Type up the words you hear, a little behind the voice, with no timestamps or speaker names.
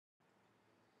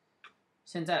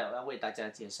现在我要为大家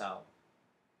介绍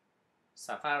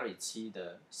Safari 7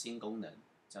的新功能，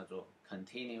叫做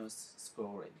Continuous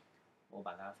Scrolling。我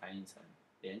把它翻译成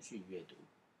连续阅读。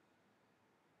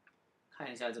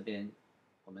看一下这边，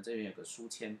我们这边有个书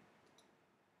签，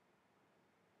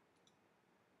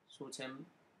书签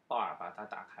bar 把它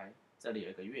打开，这里有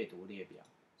一个阅读列表，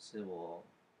是我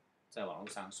在网络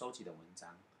上收集的文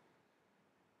章，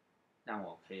让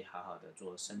我可以好好的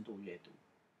做深度阅读。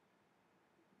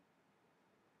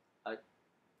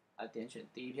点选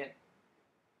第一篇，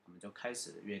我们就开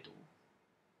始阅读。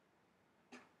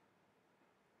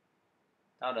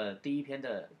到了第一篇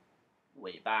的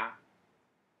尾巴，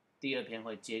第二篇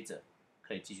会接着，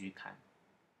可以继续看，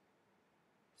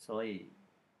所以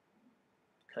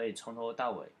可以从头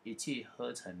到尾一气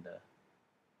呵成的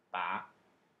把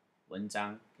文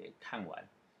章给看完，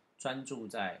专注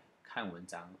在看文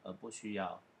章，而不需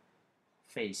要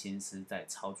费心思在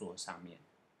操作上面。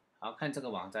好，看这个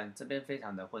网站，这边非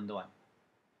常的混乱。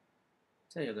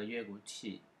这有个阅读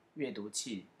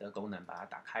器的功能，把它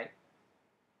打开，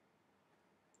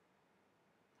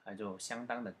它就相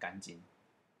当的干净。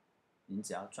你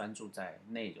只要专注在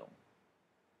内容，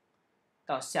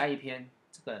到下一篇，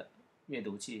这个阅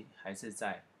读器还是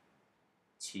在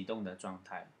启动的状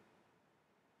态。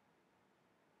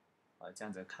这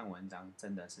样子看文章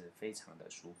真的是非常的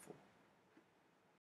舒服。